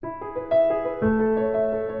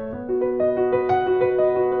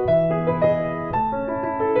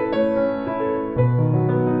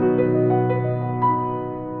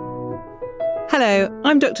Hello,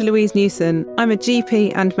 I'm Dr. Louise Newson. I'm a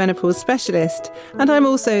GP and menopause specialist, and I'm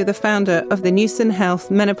also the founder of the Newson Health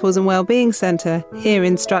Menopause and Wellbeing Centre here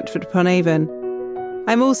in Stratford-upon-Avon.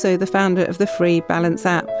 I'm also the founder of the free Balance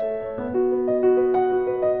app.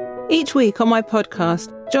 Each week on my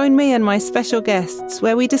podcast, join me and my special guests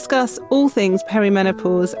where we discuss all things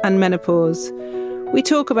perimenopause and menopause. We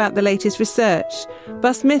talk about the latest research,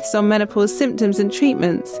 bust myths on menopause symptoms and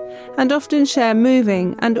treatments, and often share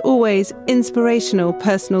moving and always inspirational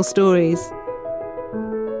personal stories.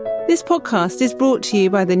 This podcast is brought to you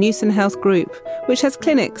by the Newson Health Group, which has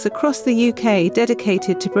clinics across the UK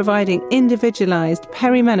dedicated to providing individualised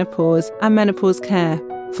perimenopause and menopause care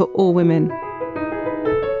for all women.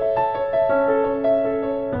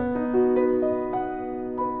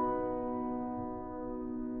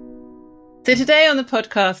 So today on the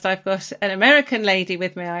podcast, I've got an American lady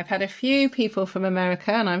with me. I've had a few people from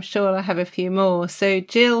America, and I'm sure I'll have a few more. So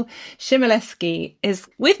Jill Shimoleski is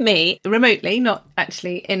with me remotely, not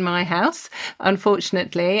actually in my house,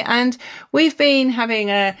 unfortunately. And we've been having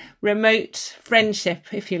a remote friendship,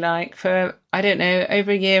 if you like, for, I don't know,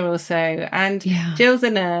 over a year or so. And Jill's a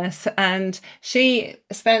nurse, and she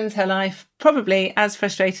spends her life probably as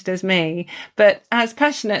frustrated as me, but as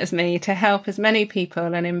passionate as me to help as many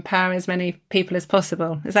people and empower as many people as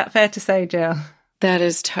possible. Is that fair to say, Jill? That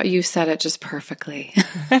is, you said it just perfectly.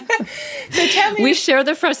 So tell me. We share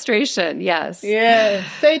the frustration, yes. Yeah.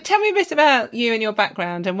 So tell me a bit about you and your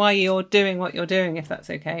background and why you're doing what you're doing, if that's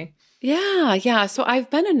okay. Yeah. So I've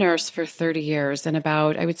been a nurse for 30 years, and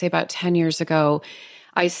I would say about 10 years ago,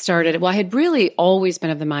 I had really always been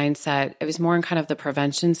of the mindset, it was more in kind of the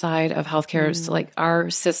prevention side of healthcare. So like our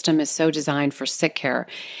system is so designed for sick care.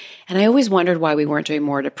 And I always wondered why we weren't doing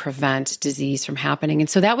more to prevent disease from happening. And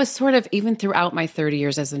so that was sort of even throughout my 30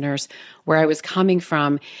 years as a nurse where I was coming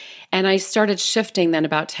from. And I started shifting then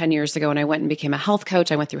about 10 years ago, and I went and became a health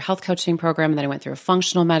coach. I went through a health coaching program, and then I went through a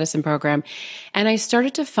functional medicine program. And I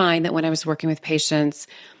started to find that when I was working with patients,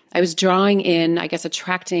 I was drawing in,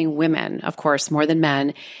 attracting women, of course, more than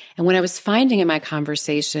men. And what I was finding in my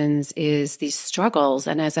conversations is these struggles.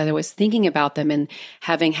 And as I was thinking about them and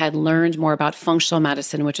having had learned more about functional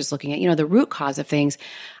medicine, which is looking at, the root cause of things,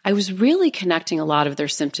 I was really connecting a lot of their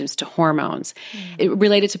symptoms to hormones. It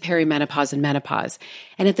related to perimenopause and menopause.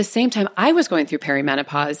 And at the same time, I was going through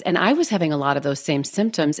perimenopause and I was having a lot of those same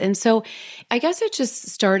symptoms. And so I guess it just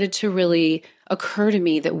started to really occur to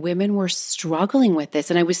me that women were struggling with this.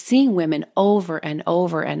 And I was seeing women over and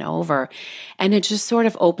over and over. And it just sort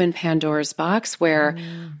of opened Pandora's box where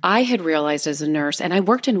I had realized as a nurse, and I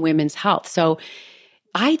worked in women's health. So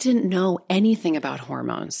I didn't know anything about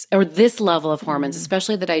hormones or this level of hormones,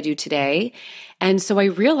 especially that I do today. And so I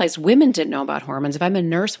realized women didn't know about hormones. If I'm a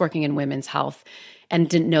nurse working in women's health and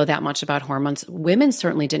didn't know that much about hormones, women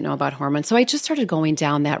certainly didn't know about hormones. So I just started going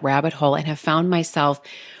down that rabbit hole and have found myself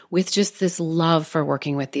with just this love for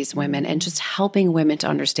working with these women and just helping women to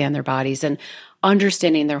understand their bodies and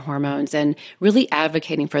understanding their hormones and really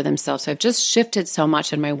advocating for themselves. So I've just shifted so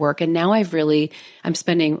much in my work. And now I'm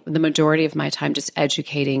spending the majority of my time just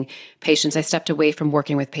educating patients. I stepped away from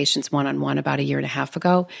working with patients one-on-one about a year and a half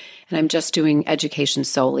ago, and I'm just doing education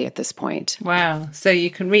solely at this point. Wow. So you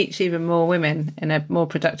can reach even more women in a more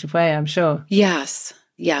productive way, I'm sure. Yes,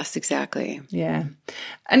 exactly. Yeah.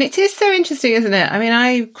 And it is so interesting, isn't it? I mean,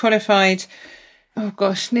 I qualified,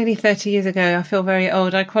 nearly 30 years ago. I feel very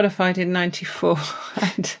old. I qualified in 94.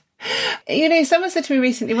 And, someone said to me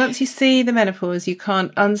recently, once you see the menopause, you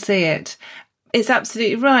can't unsee it. It's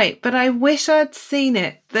absolutely right. But I wish I'd seen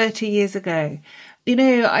it 30 years ago.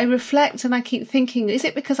 I reflect and I keep thinking, is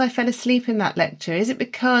it because I fell asleep in that lecture? Is it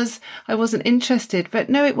because I wasn't interested? But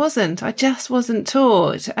no, it wasn't. I just wasn't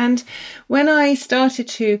taught. And when I started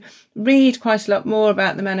to read quite a lot more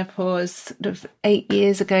about the menopause sort of 8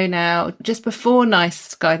 years ago now, just before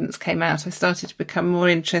NICE guidance came out, I started to become more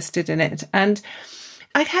interested in it. And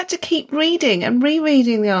I had to keep reading and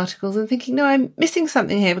rereading the articles and thinking, no, I'm missing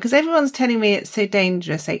something here because everyone's telling me it's so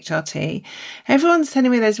dangerous, HRT. Everyone's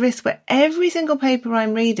telling me there's risk, but every single paper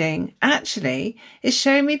I'm reading actually is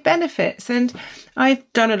showing me benefits. And I've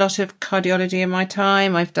done a lot of cardiology in my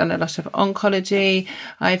time. I've done a lot of oncology.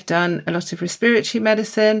 I've done a lot of respiratory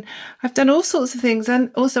medicine. I've done all sorts of things.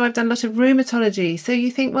 And also I've done a lot of rheumatology. So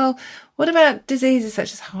you think, well, what about diseases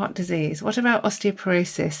such as heart disease? What about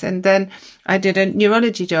osteoporosis? And then I did a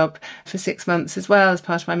neurology job for 6 months as well as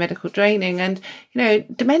part of my medical training. And,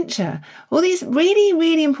 dementia, all these really,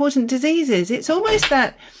 really important diseases. It's almost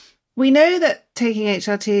that we know that taking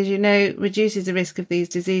HRT, as you know, reduces the risk of these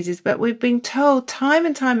diseases, but we've been told time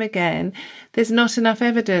and time again there's not enough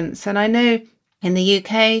evidence. And I know In the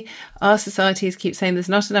UK, our societies keep saying there's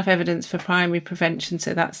not enough evidence for primary prevention,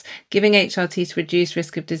 so that's giving HRT to reduce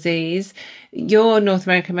risk of disease. Your North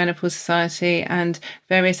American Menopause Society and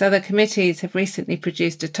various other committees have recently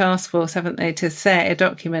produced a task force, haven't they, to say a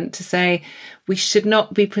document to say we should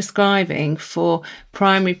not be prescribing for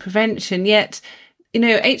primary prevention. Yet,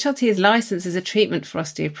 HRT is licensed as a treatment for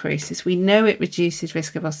osteoporosis. We know it reduces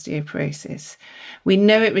risk of osteoporosis. We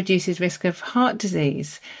know it reduces risk of heart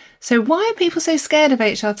disease. So why are people so scared of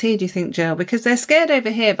HRT, do you think, Jill? Because they're scared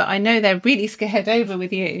over here, but I know they're really scared over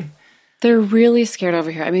with you. They're really scared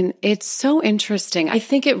over here. I mean, it's so interesting. I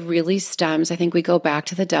think it really stems, I think we go back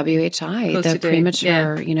to the WHI, the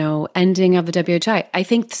premature, ending of the WHI. I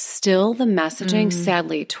think still the messaging,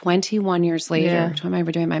 sadly, 21 years later, I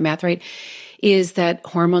remember doing my math right, is that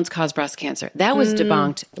hormones cause breast cancer. That was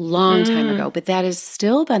debunked a long time ago, but that has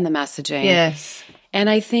still been the messaging. Yes. And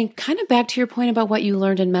I think kind of back to your point about what you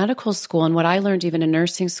learned in medical school and what I learned even in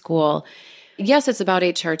nursing school. Yes, it's about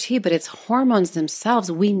HRT, but it's hormones themselves.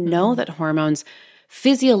 We know that hormones,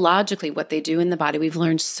 physiologically, what they do in the body, we've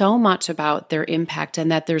learned so much about their impact and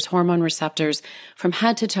that there's hormone receptors from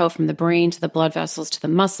head to toe, from the brain to the blood vessels to the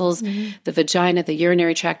muscles, the vagina, the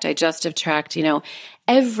urinary tract, digestive tract,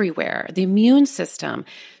 everywhere, the immune system.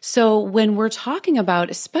 So when we're talking about,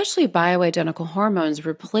 especially bioidentical hormones,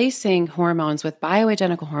 replacing hormones with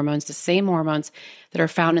bioidentical hormones, the same hormones that are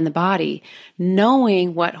found in the body,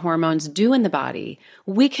 knowing what hormones do in the body,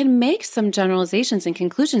 we can make some generalizations and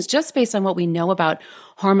conclusions just based on what we know about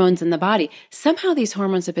hormones in the body. Somehow these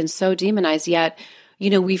hormones have been so demonized, yet,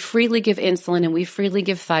 we freely give insulin and we freely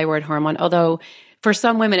give thyroid hormone, although for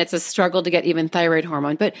some women it's a struggle to get even thyroid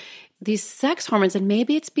hormone. But these sex hormones, and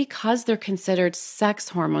maybe it's because they're considered sex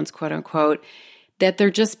hormones, quote unquote, that they're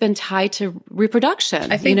just been tied to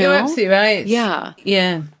reproduction. I think you're absolutely right. Yeah.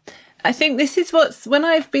 Yeah. I think this is when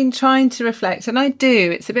I've been trying to reflect, and I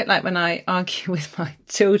do, it's a bit like when I argue with my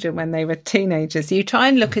children when they were teenagers. You try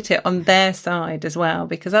and look at it on their side as well,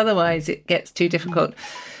 because otherwise it gets too difficult.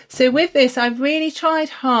 So with this, I've really tried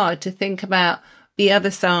hard to think about the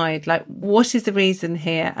other side, like what is the reason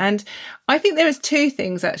here? And I think there is two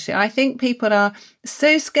things, actually. I think people are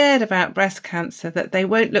so scared about breast cancer that they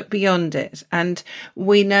won't look beyond it. And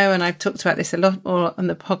we know, and I've talked about this a lot more on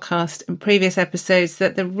the podcast in previous episodes,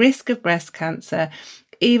 that the risk of breast cancer,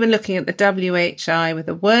 even looking at the WHI with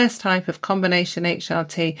the worst type of combination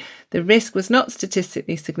HRT, the risk was not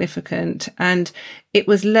statistically significant, and it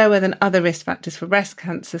was lower than other risk factors for breast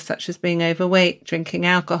cancer, such as being overweight, drinking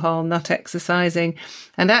alcohol, not exercising.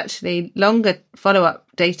 And actually, longer follow-up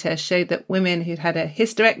data showed that women who'd had a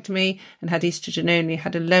hysterectomy and had estrogen only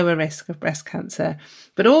had a lower risk of breast cancer.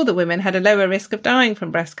 But all the women had a lower risk of dying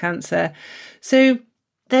from breast cancer. So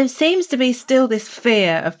there seems to be still this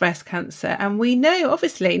fear of breast cancer. And we know,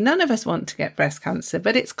 obviously, none of us want to get breast cancer,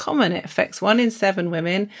 but it's common. It affects 1 in 7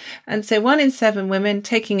 women. And so 1 in 7 women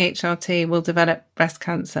taking HRT will develop breast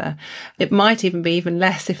cancer. It might even be even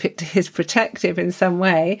less if it is protective in some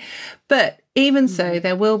way. But even so,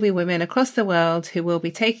 there will be women across the world who will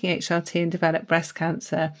be taking HRT and develop breast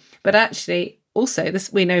cancer. But actually, also,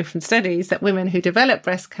 we know from studies that women who develop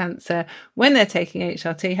breast cancer when they're taking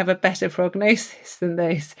HRT have a better prognosis than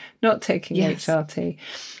those not taking HRT.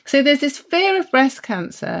 So there's this fear of breast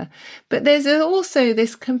cancer, but there's also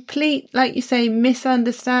this complete, like you say,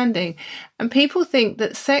 misunderstanding. And people think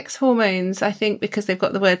that sex hormones, I think because they've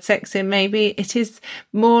got the word sex in, maybe it is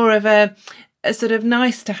more of a sort of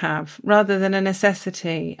nice to have rather than a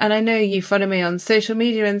necessity. And I know you follow me on social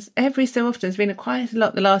media, and every so often, it's been quite a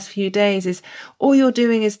lot the last few days, is all you're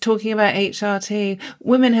doing is talking about HRT.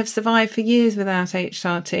 Women have survived for years without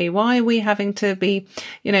HRT. Why are we having to be,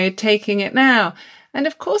 taking it now? And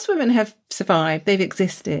of course, women have survived. They've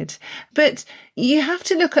existed. But you have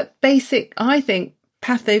to look at basic, I think,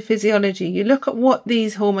 pathophysiology. You look at what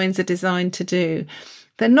these hormones are designed to do.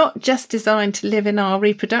 They're not just designed to live in our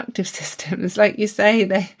reproductive systems. Like you say,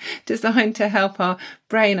 they're designed to help our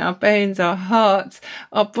brain, our bones, our hearts,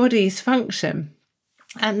 our bodies function.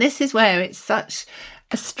 And this is where it's such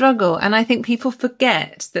a struggle. And I think people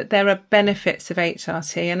forget that there are benefits of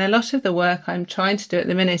HRT. And a lot of the work I'm trying to do at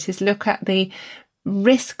the minute is look at the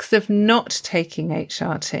risks of not taking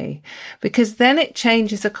HRT, because then it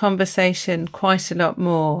changes the conversation quite a lot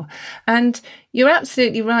more. And you're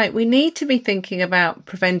absolutely right. We need to be thinking about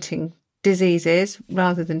preventing diseases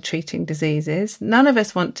rather than treating diseases. None of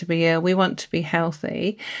us want to be ill. We want to be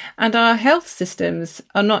healthy. And our health systems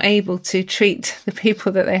are not able to treat the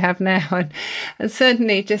people that they have now. And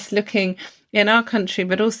certainly just looking in our country,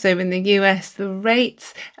 but also in the US, the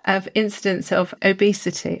rates of incidence of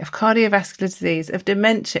obesity, of cardiovascular disease, of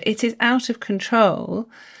dementia, it is out of control.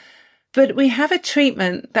 But we have a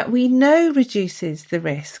treatment that we know reduces the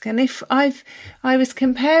risk. And I was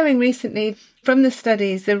comparing recently from the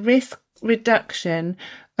studies, the risk reduction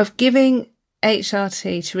of giving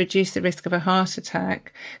HRT to reduce the risk of a heart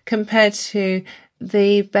attack compared to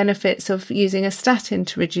the benefits of using a statin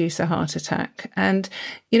to reduce a heart attack. And,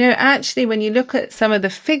 actually, when you look at some of the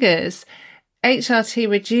figures, HRT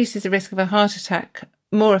reduces the risk of a heart attack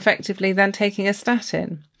more effectively than taking a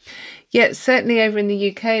statin. Yet certainly over in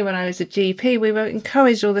the UK, when I was a GP, we were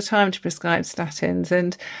encouraged all the time to prescribe statins.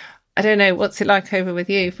 And I don't know, what's it like over with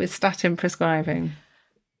you with statin prescribing?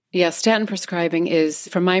 Yeah, statin prescribing is,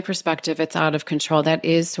 from my perspective, it's out of control. That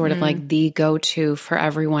is sort of like the go-to for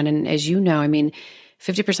everyone. And as you know,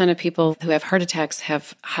 50% of people who have heart attacks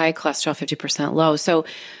have high cholesterol, 50% low. So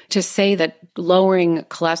to say that lowering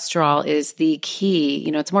cholesterol is the key,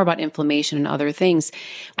 it's more about inflammation and other things.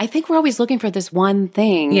 I think we're always looking for this one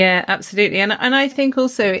thing. Yeah, absolutely. And I think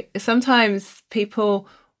also sometimes people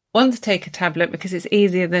want to take a tablet because it's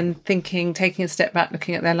easier than taking a step back,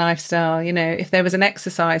 looking at their lifestyle. If there was an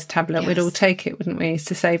exercise tablet, we'd all take it, wouldn't we,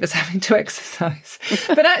 to save us having to exercise.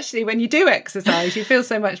 But actually, when you do exercise, you feel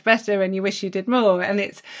so much better and you wish you did more. And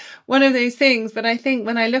it's one of those things. But I think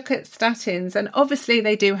when I look at statins, and obviously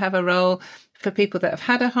they do have a role for people that have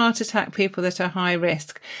had a heart attack, people that are high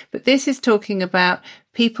risk. But this is talking about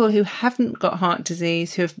people who haven't got heart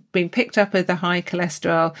disease, who have been picked up with the high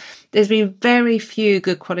cholesterol. There's been very few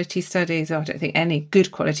good quality studies, or I don't think any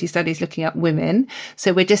good quality studies looking at women.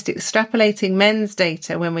 So we're just extrapolating men's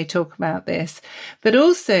data when we talk about this. But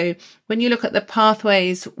also, when you look at the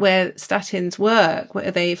pathways where statins work,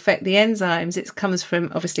 where they affect the enzymes, it comes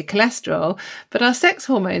from obviously cholesterol, but our sex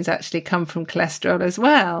hormones actually come from cholesterol as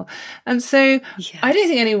well. And so I don't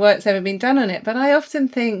think any work's ever been done on it, but I often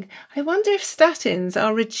think, I wonder if statins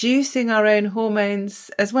are reducing our own hormones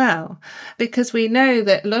as well, because we know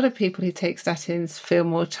that a lot of people who take statins feel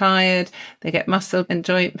more tired, they get muscle and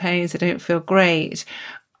joint pains, they don't feel great.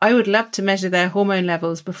 I would love to measure their hormone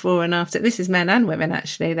levels before and after. This is men and women,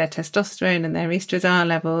 actually, their testosterone and their estradiol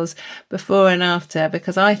levels before and after,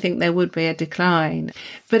 because I think there would be a decline.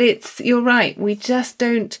 But you're right, we just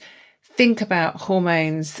don't think about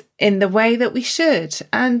hormones in the way that we should.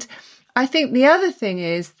 And I think the other thing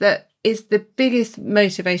is the biggest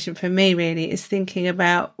motivation for me really is thinking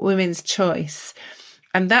about women's choice.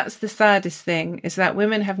 And that's the saddest thing, is that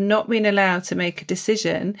women have not been allowed to make a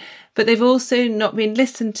decision, but they've also not been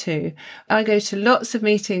listened to. I go to lots of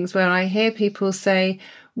meetings where I hear people say,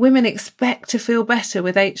 women expect to feel better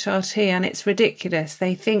with HRT and it's ridiculous.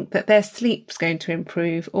 They think that their sleep's going to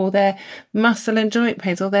improve, or their muscle and joint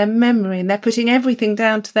pains, or their memory, and they're putting everything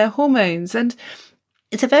down to their hormones. And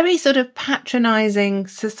it's a very sort of patronising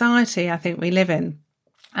society, I think, we live in.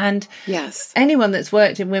 And yes, anyone that's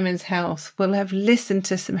worked in women's health will have listened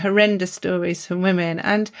to some horrendous stories from women.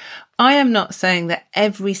 And I am not saying that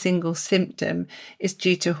every single symptom is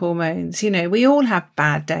due to hormones. We all have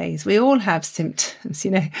bad days. We all have symptoms.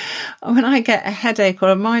 When I get a headache or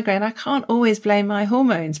a migraine, I can't always blame my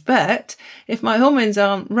hormones. But if my hormones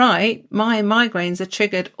aren't right, my migraines are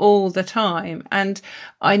triggered all the time. And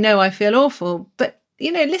I know I feel awful, but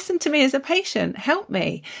listen to me as a patient, help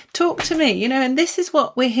me, talk to me, and this is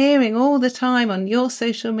what we're hearing all the time on your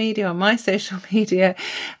social media, on my social media.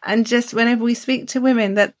 And just whenever we speak to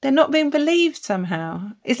women, that they're not being believed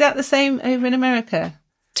somehow. Is that the same over in America?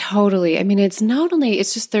 Totally. It's not only,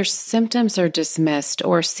 it's just their symptoms are dismissed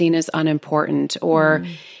or seen as unimportant, or,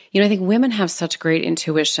 I think women have such great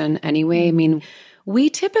intuition anyway.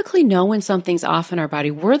 We typically know when something's off in our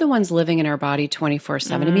body. We're the ones living in our body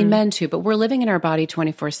 24/7. Men too, but we're living in our body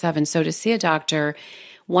 24/7. So to see a doctor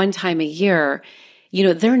one time a year,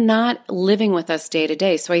 they're not living with us day to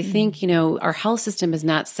day. So I think, our health system is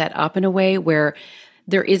not set up in a way where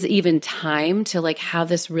there is even time to have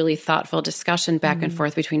this really thoughtful discussion back and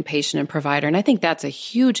forth between patient and provider. And I think that's a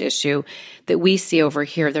huge issue that we see over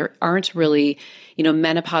here. There aren't really,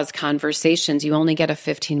 menopause conversations. You only get a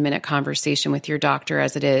 15-minute conversation with your doctor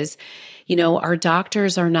as it is. Our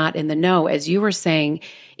doctors are not in the know. As you were saying,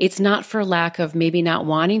 it's not for lack of maybe not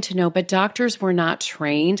wanting to know, but doctors were not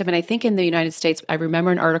trained. I think in the United States, I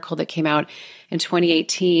remember an article that came out in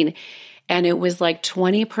 2018, and it was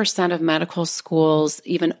 20% of medical schools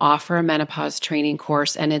even offer a menopause training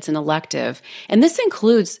course, and it's an elective. And this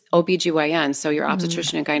includes OBGYN, so your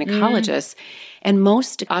obstetrician and gynecologist. And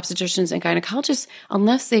most obstetricians and gynecologists,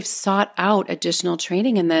 unless they've sought out additional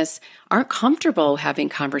training in this, aren't comfortable having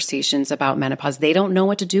conversations about menopause. They don't know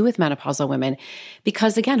what to do with menopausal women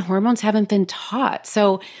because, again, hormones haven't been taught.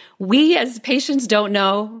 So we as patients don't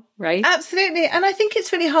know, right? Absolutely. And I think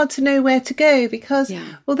it's really hard to know where to go because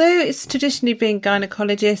although it's traditionally been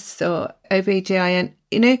gynecologists or OBGYN,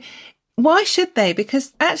 why should they?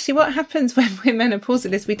 Because actually what happens when we're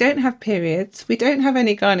menopausal is we don't have periods, we don't have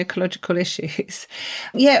any gynecological issues,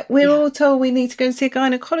 yet we're all told we need to go and see a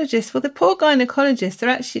gynecologist. Well, the poor gynecologists are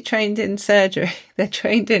actually trained in surgery. They're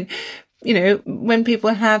trained in, when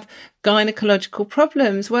people have gynecological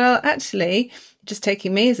problems. Well, actually, just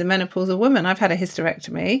taking me as a menopausal woman, I've had a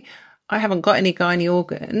hysterectomy. I haven't got any gynae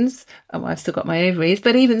organs. I've still got my ovaries,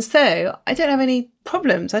 but even so, I don't have any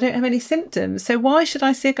problems. I don't have any symptoms. So why should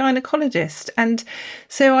I see a gynecologist? And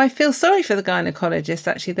so I feel sorry for the gynecologists,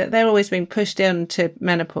 actually, that they're always being pushed into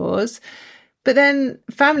menopause. But then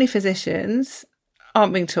family physicians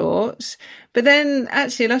aren't being taught. But then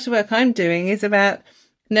actually a lot of work I'm doing is about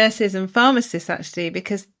nurses and pharmacists, actually,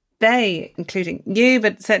 because they, including you,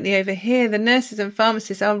 but certainly over here, the nurses and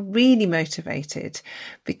pharmacists are really motivated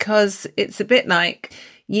because it's a bit like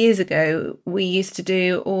years ago, we used to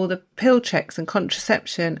do all the pill checks and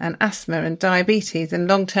contraception and asthma and diabetes and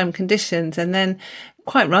long-term conditions. And then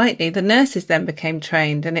quite rightly, the nurses then became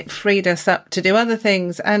trained and it freed us up to do other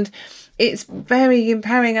things. And it's very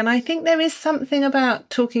empowering. And I think there is something about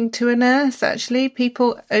talking to a nurse, actually.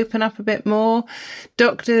 People open up a bit more.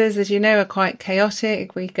 Doctors, as you know, are quite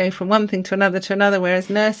chaotic. We go from one thing to another, whereas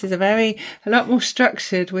nurses are a lot more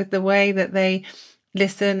structured with the way that they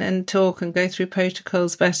listen and talk and go through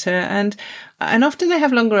protocols better. And often they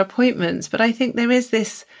have longer appointments, but I think there is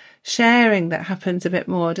this sharing that happens a bit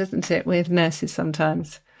more, doesn't it, with nurses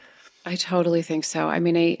sometimes? I totally think so. I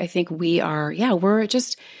mean, I think we're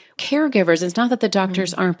just caregivers. It's not that the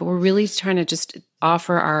doctors aren't, but we're really trying to just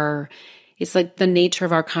offer it's like the nature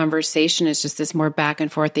of our conversation is just this more back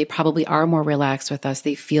and forth. They probably are more relaxed with us.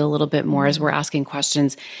 They feel a little bit more as we're asking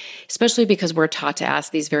questions, especially because we're taught to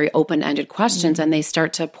ask these very open-ended questions and they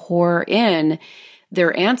start to pour in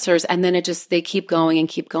their answers. And then they keep going.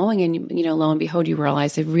 And, lo and behold, you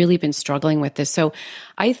realize they've really been struggling with this. So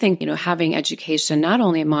I think, having education, not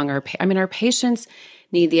only among our patients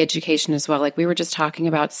need the education as well. Like we were just talking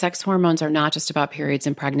about, sex hormones are not just about periods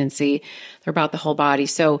and pregnancy. They're about the whole body.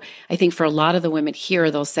 So I think for a lot of the women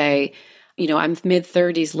here, they'll say, I'm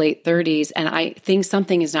mid-30s, late 30s, and I think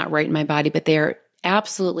something is not right in my body, but they're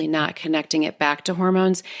absolutely not connecting it back to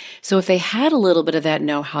hormones. So if they had a little bit of that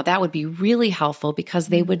know-how, that would be really helpful because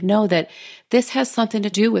they would know that this has something to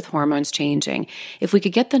do with hormones changing. If we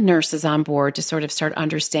could get the nurses on board to sort of start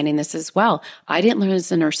understanding this as well. I didn't learn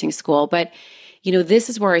this in nursing school, but this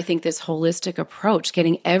is where I think this holistic approach,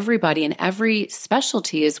 getting everybody in every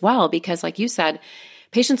specialty as well, because like you said,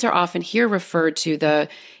 patients are often here referred to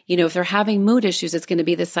if they're having mood issues, it's going to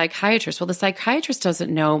be the psychiatrist. Well, the psychiatrist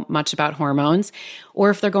doesn't know much about hormones. Or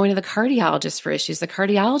if they're going to the cardiologist for issues, the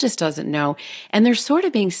cardiologist doesn't know. And they're sort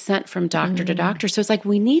of being sent from doctor to doctor. So it's like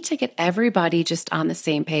we need to get everybody just on the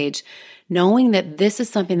same page, knowing that this is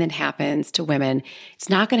something that happens to women. It's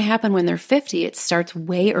not going to happen when they're 50. It starts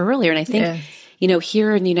way earlier. And I think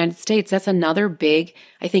here in the United States, that's another big,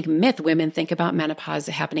 I think, myth. Women think about menopause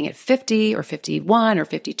happening at 50 or 51 or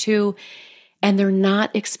 52, and they're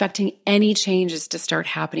not expecting any changes to start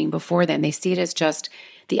happening before then. They see it as just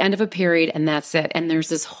the end of a period and that's it. And there's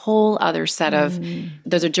this whole other set of,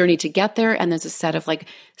 there's a journey to get there, and there's a set of like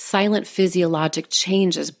silent physiologic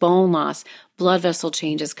changes, bone loss, blood vessel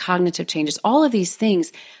changes, cognitive changes, all of these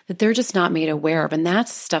things that they're just not made aware of. And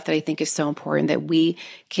that's stuff that I think is so important that we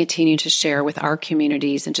continue to share with our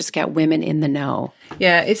communities and just get women in the know.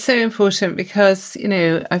 Yeah, it's so important because,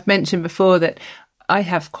 I've mentioned before that I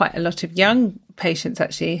have quite a lot of young patients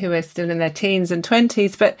actually who are still in their teens and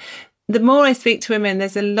 20s, but the more I speak to women,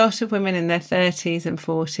 there's a lot of women in their 30s and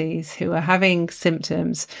 40s who are having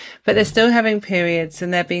symptoms, but they're still having periods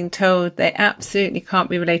and they're being told they absolutely can't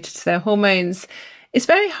be related to their hormones. It's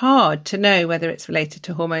very hard to know whether it's related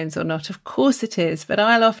to hormones or not. Of course it is, but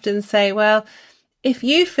I'll often say, well, if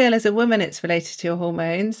you feel as a woman it's related to your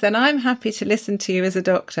hormones, then I'm happy to listen to you as a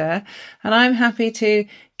doctor and I'm happy to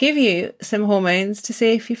give you some hormones to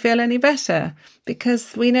see if you feel any better,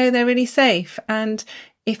 because we know they're really safe. And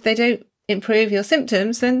if they don't improve your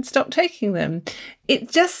symptoms, then stop taking them.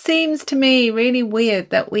 It just seems to me really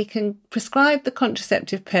weird that we can prescribe the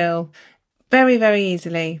contraceptive pill very, very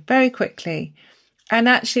easily, very quickly. And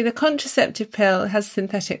actually the contraceptive pill has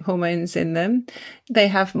synthetic hormones in them. They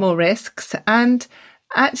have more risks, and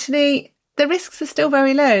actually the risks are still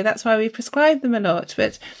very low. That's why we prescribe them a lot.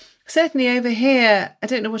 But certainly over here, I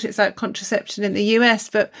don't know what it's like contraception in the US,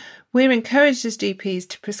 but we're encouraged as GPs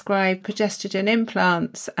to prescribe progestogen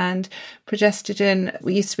implants, and progestogen,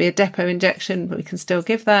 we used to be a depot injection, but we can still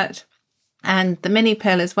give that. And the mini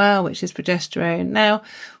pill as well, which is progesterone. Now,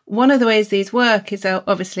 one of the ways these work is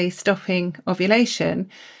obviously stopping ovulation.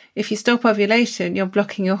 If you stop ovulation, you're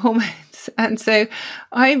blocking your hormones. And so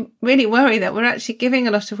I really worry that we're actually giving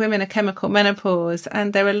a lot of women a chemical menopause.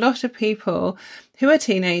 And there are a lot of people who are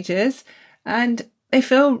teenagers and they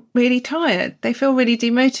feel really tired. They feel really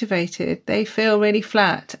demotivated. They feel really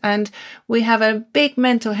flat. And we have a big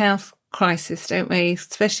mental health crisis, don't we?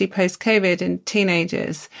 Especially post-COVID in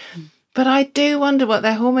teenagers. But I do wonder what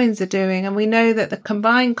their hormones are doing. And we know that the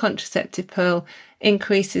combined contraceptive pill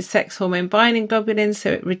increases sex hormone binding globulin,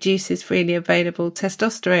 so it reduces freely available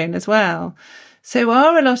testosterone as well. So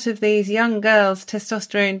are a lot of these young girls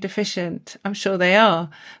testosterone deficient? I'm sure they are.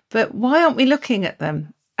 But why aren't we looking at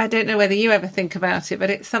them? I don't know whether you ever think about it,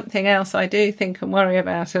 but it's something else I do think and worry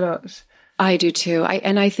about a lot. I do too.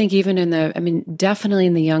 I think even definitely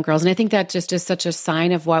in the young girls. And I think that just is such a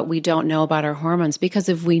sign of what we don't know about our hormones, because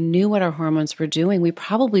if we knew what our hormones were doing, we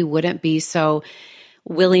probably wouldn't be so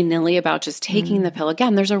willy-nilly about just taking the pill.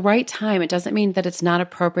 Again, there's a right time. It doesn't mean that it's not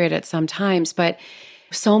appropriate at some times, but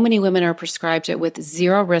so many women are prescribed it with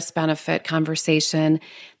zero risk benefit conversation.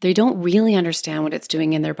 They don't really understand what it's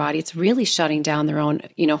doing in their body. It's really shutting down their own,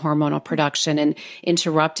 hormonal production and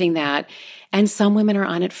interrupting that. And some women are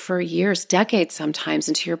on it for years, decades sometimes.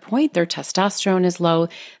 And to your point, their testosterone is low.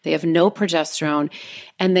 They have no progesterone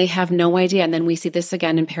and they have no idea. And then we see this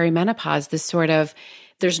again in perimenopause, this sort of,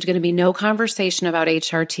 there's going to be no conversation about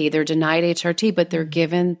HRT. They're denied HRT, but they're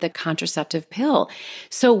given the contraceptive pill.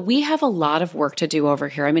 So we have a lot of work to do over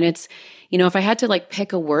here. I mean, it's, if I had to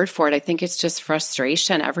pick a word for it, I think it's just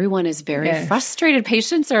frustration. Everyone is very frustrated.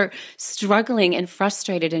 Patients are struggling and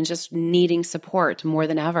frustrated and just needing support more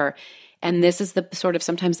than ever. And this is the sort of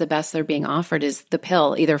sometimes the best they're being offered is the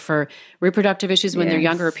pill, either for reproductive issues when they're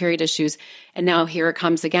younger or period issues. And now here it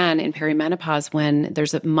comes again in perimenopause when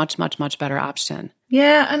there's a much, much, much better option.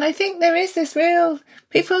 Yeah, and I think there is this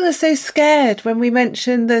people are so scared when we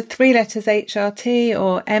mention the 3 letters HRT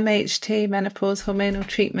or MHT, menopause hormonal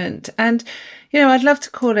treatment. And, I'd love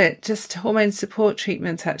to call it just hormone support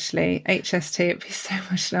treatment, actually, HST. It'd be so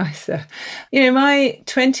much nicer. My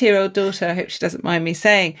 20-year-old daughter, I hope she doesn't mind me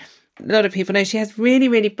saying, a lot of people know she has really,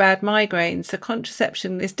 really bad migraines. So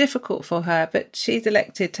contraception is difficult for her, but she's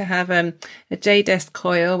elected to have a J-Dest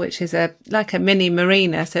coil, which is like a mini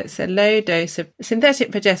Mirena. So it's a low dose of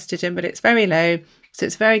synthetic progestogen, but it's very low. So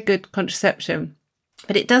it's very good contraception.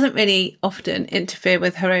 But it doesn't really often interfere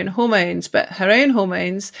with her own hormones, but her own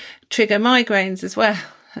hormones trigger migraines as well.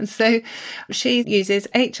 And so she uses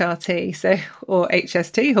HRT, or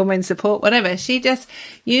HST, hormone support, whatever. She just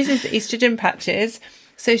uses estrogen patches.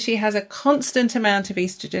 So she has a constant amount of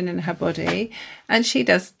estrogen in her body, and she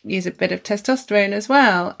does use a bit of testosterone as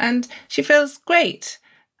well. And she feels great,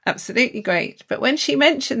 absolutely great. But when she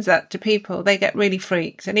mentions that to people, they get really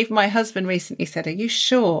freaked. And even my husband recently said, "Are you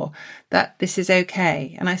sure that this is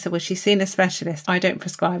okay?" And I said, well, she's seen a specialist. I don't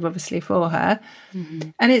prescribe, obviously, for her. Mm-hmm.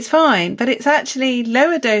 And it's fine, but it's actually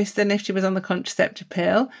lower dose than if she was on the contraceptive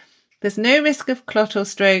pill. There's no risk of clot or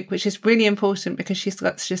stroke, which is really important because she's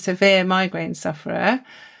got such a severe migraine sufferer.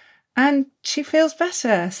 And she feels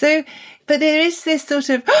better. So, but there is this sort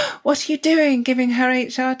of, what are you doing giving her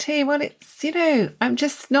HRT? Well, it's, I'm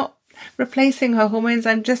just not replacing her hormones.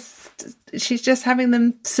 She's just having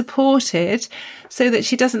them supported so that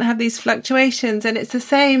she doesn't have these fluctuations. And it's the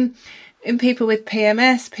same in people with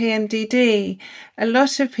PMS, PMDD. A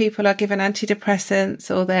lot of people are given antidepressants,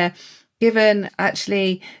 or they're given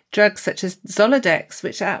actually drugs such as Zoladex,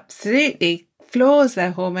 which absolutely floors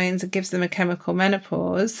their hormones and gives them a chemical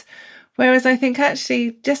menopause. Whereas I think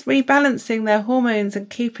actually just rebalancing their hormones and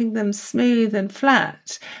keeping them smooth and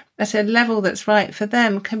flat at a level that's right for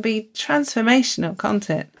them can be transformational, can't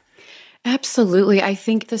it? Absolutely. I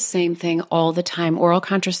think the same thing all the time. Oral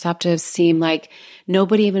contraceptives seem like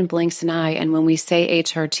nobody even blinks an eye. And when we say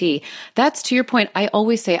HRT, that's to your point. I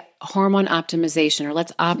always say hormone optimization, or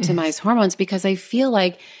let's optimize hormones, because I feel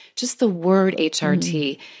like just the word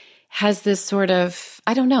HRT has this sort of,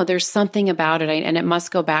 I don't know, there's something about it. And it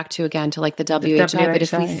must go back to, again, to the WHO. But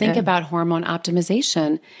if we think about hormone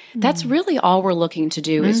optimization, that's really all we're looking to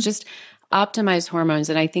do is just optimize hormones.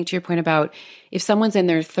 And I think to your point about if someone's in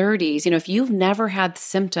their 30s, if you've never had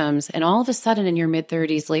symptoms and all of a sudden in your mid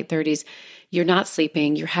 30s, late 30s, you're not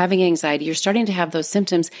sleeping, you're having anxiety, you're starting to have those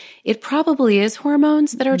symptoms, it probably is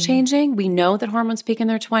hormones that are changing. We know that hormones peak in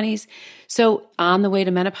their 20s. So on the way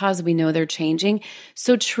to menopause, we know they're changing.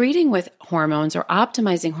 So treating with hormones or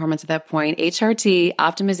optimizing hormones at that point, HRT,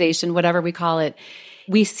 optimization, whatever we call it,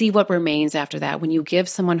 we see what remains after that. When you give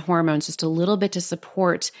someone hormones just a little bit to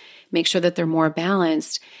support, make sure that they're more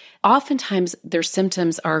balanced, oftentimes their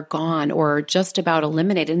symptoms are gone or just about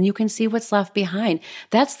eliminated, and you can see what's left behind.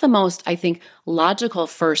 That's the most, I think, logical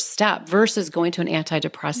first step versus going to an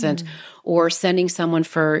antidepressant or sending someone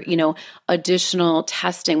for, additional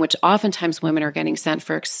testing, which oftentimes women are getting sent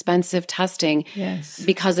for expensive testing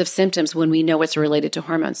because of symptoms when we know it's related to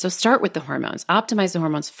hormones. So start with the hormones, optimize the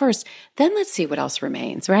hormones first, then let's see what else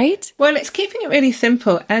remains, right? Well, it's keeping it really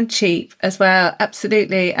simple and cheap as well.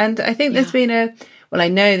 Absolutely. And I think I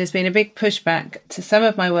know there's been a big pushback to some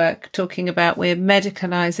of my work talking about we're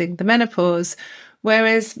medicalizing the menopause,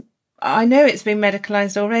 whereas I know it's been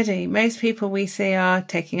medicalized already. Most people we see are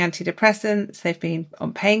taking antidepressants, they've been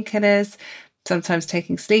on painkillers, sometimes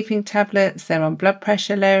taking sleeping tablets, they're on blood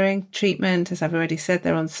pressure lowering treatment. As I've already said,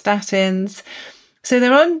 they're on statins. So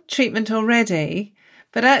they're on treatment already,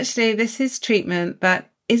 but actually this is treatment that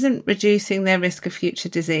isn't reducing their risk of future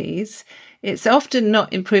disease. It's often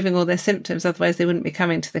not improving all their symptoms, otherwise they wouldn't be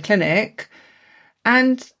coming to the clinic.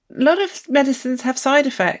 And a lot of medicines have side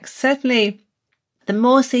effects. Certainly, the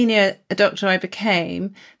more senior a doctor I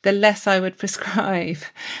became, the less I would prescribe.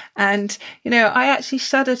 And, I actually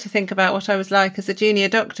shudder to think about what I was like as a junior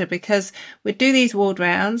doctor, because we'd do these ward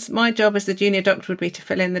rounds. My job as the junior doctor would be to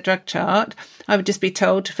fill in the drug chart. I would just be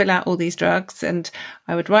told to fill out all these drugs and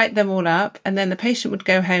I would write them all up. And then the patient would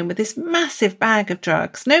go home with this massive bag of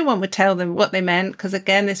drugs. No one would tell them what they meant because,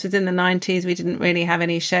 again, this was in the 90s. We didn't really have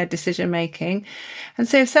any shared decision making. And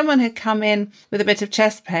so if someone had come in with a bit of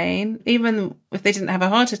chest pain, even if they didn't have a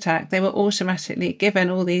heart attack, they were automatically given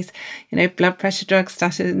all these, blood pressure drugs,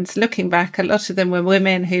 statins. Looking back, a lot of them were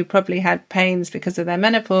women who probably had pains because of their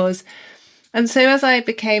menopause. And so as I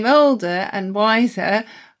became older and wiser,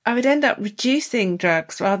 I would end up reducing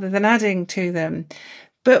drugs rather than adding to them.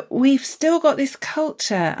 But we've still got this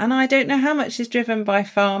culture, and I don't know how much is driven by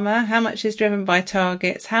pharma, how much is driven by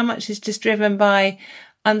targets, how much is just driven by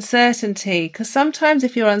uncertainty. Because sometimes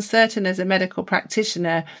if you're uncertain as a medical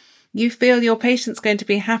practitioner, you feel your patient's going to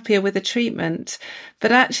be happier with a treatment.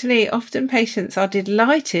 But actually, often patients are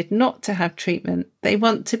delighted not to have treatment. They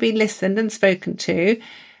want to be listened and spoken to,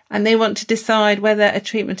 and they want to decide whether a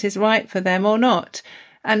treatment is right for them or not.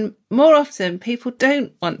 And more often, people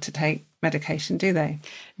don't want to take medication, do they?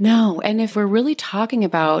 No. And if we're really talking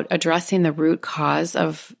about addressing the root cause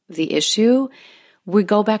of the issue, we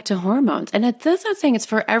go back to hormones. And that's not saying it's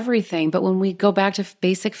for everything, but when we go back to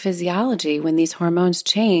basic physiology, when these hormones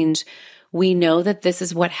change, we know that this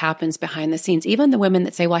is what happens behind the scenes. Even the women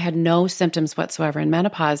that say, well, I had no symptoms whatsoever in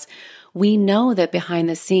menopause, we know that behind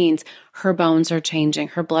the scenes, her bones are changing,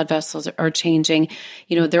 her blood vessels are changing,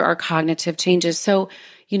 there are cognitive changes. So,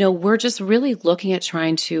 we're just really looking at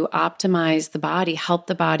trying to optimize the body, help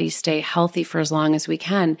the body stay healthy for as long as we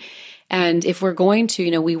can. And if we're going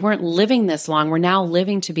to, we weren't living this long. We're now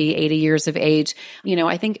living to be 80 years of age.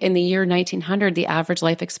 I think in the year 1900, the average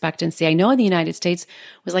life expectancy, I know in the United States,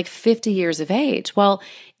 was like 50 years of age. Well,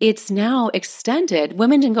 it's now extended.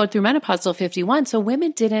 Women didn't go through menopause till 51. So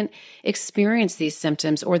women didn't experience these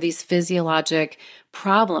symptoms or these physiologic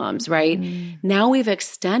problems, right? Now we've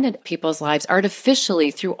extended people's lives artificially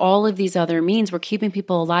through all of these other means. We're keeping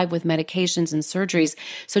people alive with medications and surgeries.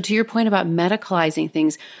 So to your point about medicalizing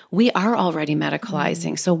things, we are already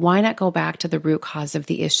medicalizing. So why not go back to the root cause of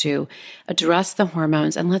the issue, address the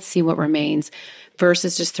hormones, and let's see what remains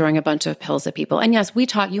versus just throwing a bunch of pills at people. And yes, you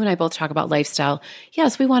and I both talk about lifestyle.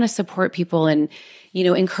 Yes, we want to support people and,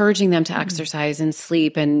 encouraging them to exercise and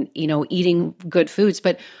sleep and, eating good foods.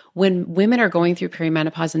 But when women are going through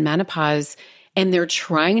perimenopause and menopause and they're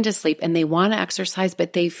trying to sleep and they want to exercise,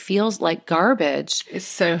 but they feel like garbage, it's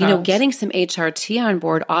so hard. Getting some HRT on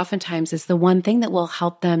board oftentimes is the one thing that will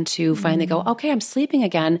help them to finally go, okay, I'm sleeping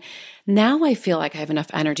again. Now I feel like I have enough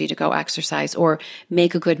energy to go exercise or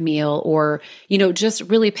make a good meal or, just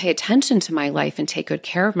really pay attention to my life and take good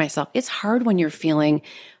care of myself. It's hard when you're feeling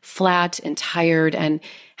flat and tired and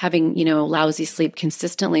having, lousy sleep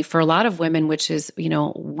consistently for a lot of women, which is,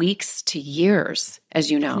 weeks to years, as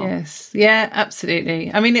you know. Yes. Yeah,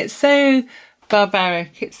 absolutely. I mean, it's so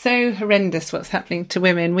barbaric. It's so horrendous what's happening to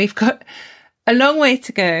women. We've got a long way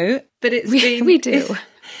to go, but we do.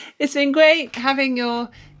 It's been great having your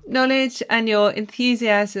knowledge and your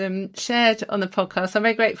enthusiasm shared on the podcast. I'm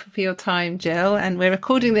very grateful for your time, Jill. And we're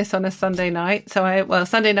recording this on a Sunday night.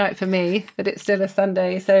 Sunday night for me, but it's still a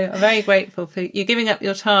Sunday. So I'm very grateful for you giving up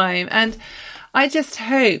your time. And I just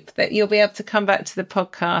hope that you'll be able to come back to the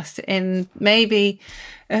podcast in maybe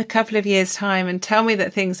a couple of years' time and tell me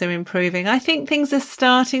that things are improving. I think things are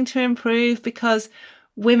starting to improve because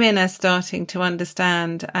women are starting to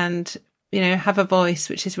understand and have a voice,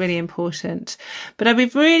 which is really important. But I'd be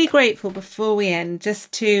really grateful before we end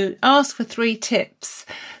just to ask for 3 tips.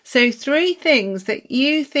 So 3 things that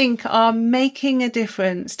you think are making a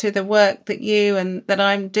difference to the work that you and that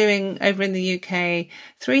I'm doing over in the UK.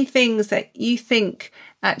 3 things that you think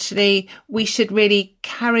actually we should really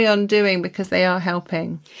carry on doing because they are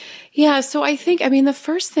helping. Yeah. So I think, the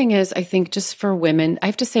first thing is, I think just for women, I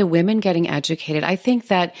have to say women getting educated. I think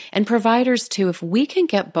that, and providers too, if we can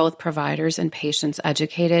get both providers and patients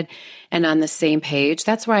educated and on the same page,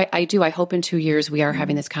 that's why I hope in 2 years we are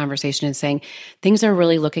having this conversation and saying things are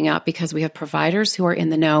really looking up because we have providers who are in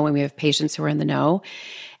the know and we have patients who are in the know.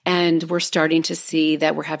 And we're starting to see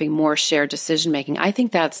that we're having more shared decision making. I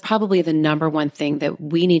think that's probably the number one thing that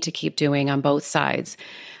we need to keep doing on both sides.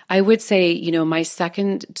 I would say, my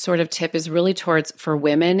second sort of tip is really for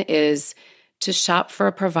women is to shop for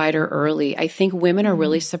a provider early. I think women are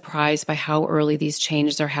really surprised by how early these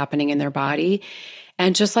changes are happening in their body.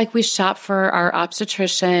 And just like we shop for our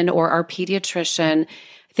obstetrician or our pediatrician,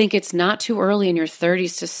 I think it's not too early in your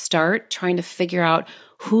 30s to start trying to figure out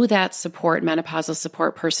who that menopausal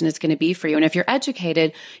support person is going to be for you. And if you're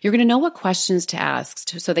educated, you're going to know what questions to ask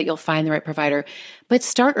so that you'll find the right provider. But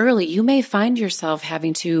start early. You may find yourself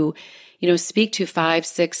having to, speak to 5,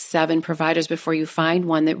 6, 7 providers before you find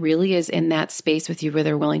one that really is in that space with you where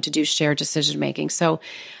they're willing to do shared decision making. So,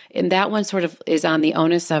 and that one sort of is on the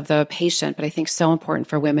onus of the patient, but I think so important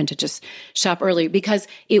for women to just shop early because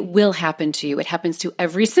it will happen to you. It happens to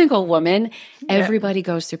every single woman. Yeah. Everybody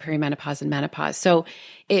goes through perimenopause and menopause. So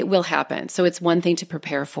it will happen. So it's one thing to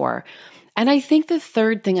prepare for. And I think the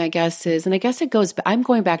third thing, I guess, is, and I guess I'm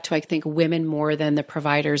going back to, I think, women more than the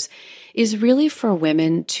providers, is really for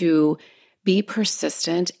women to be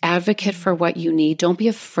persistent, advocate for what you need. Don't be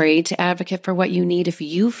afraid to advocate for what you need. If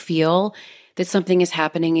you feel that something is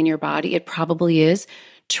happening in your body, it probably is.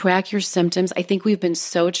 Track your symptoms. I think we've been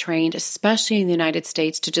so trained, especially in the United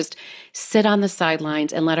States, to just sit on the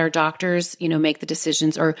sidelines and let our doctors, make the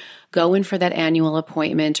decisions or go in for that annual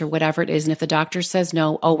appointment or whatever it is. And if the doctor says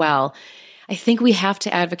no, oh well. I think we have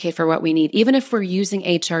to advocate for what we need. Even if we're using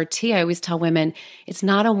HRT, I always tell women, it's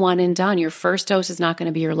not a one and done. Your first dose is not going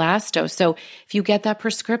to be your last dose. So if you get that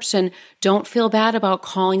prescription, don't feel bad about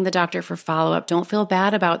calling the doctor for follow-up. Don't feel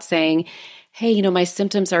bad about saying, hey, my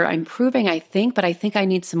symptoms are improving, I think, but I think I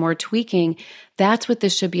need some more tweaking. That's what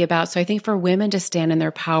this should be about. So I think for women to stand in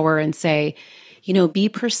their power and say, be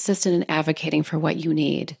persistent in advocating for what you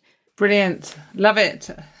need. Brilliant. Love it.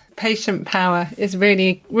 Patient power is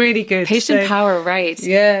really, really good. Patient power, right.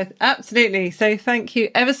 Yeah, absolutely. So thank you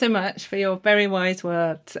ever so much for your very wise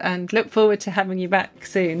words and look forward to having you back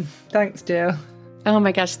soon. Thanks, Jill. Oh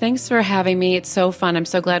my gosh, thanks for having me. It's so fun. I'm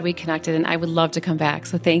so glad we connected and I would love to come back.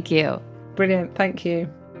 So thank you. Brilliant. Thank you.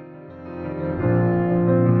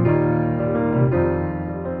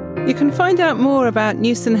 You can find out more about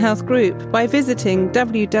Newson Health Group by visiting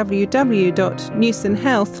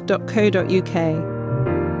www.newsonhealth.co.uk.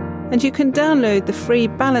 And you can download the free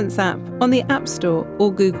Balance app on the App Store or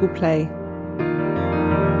Google Play.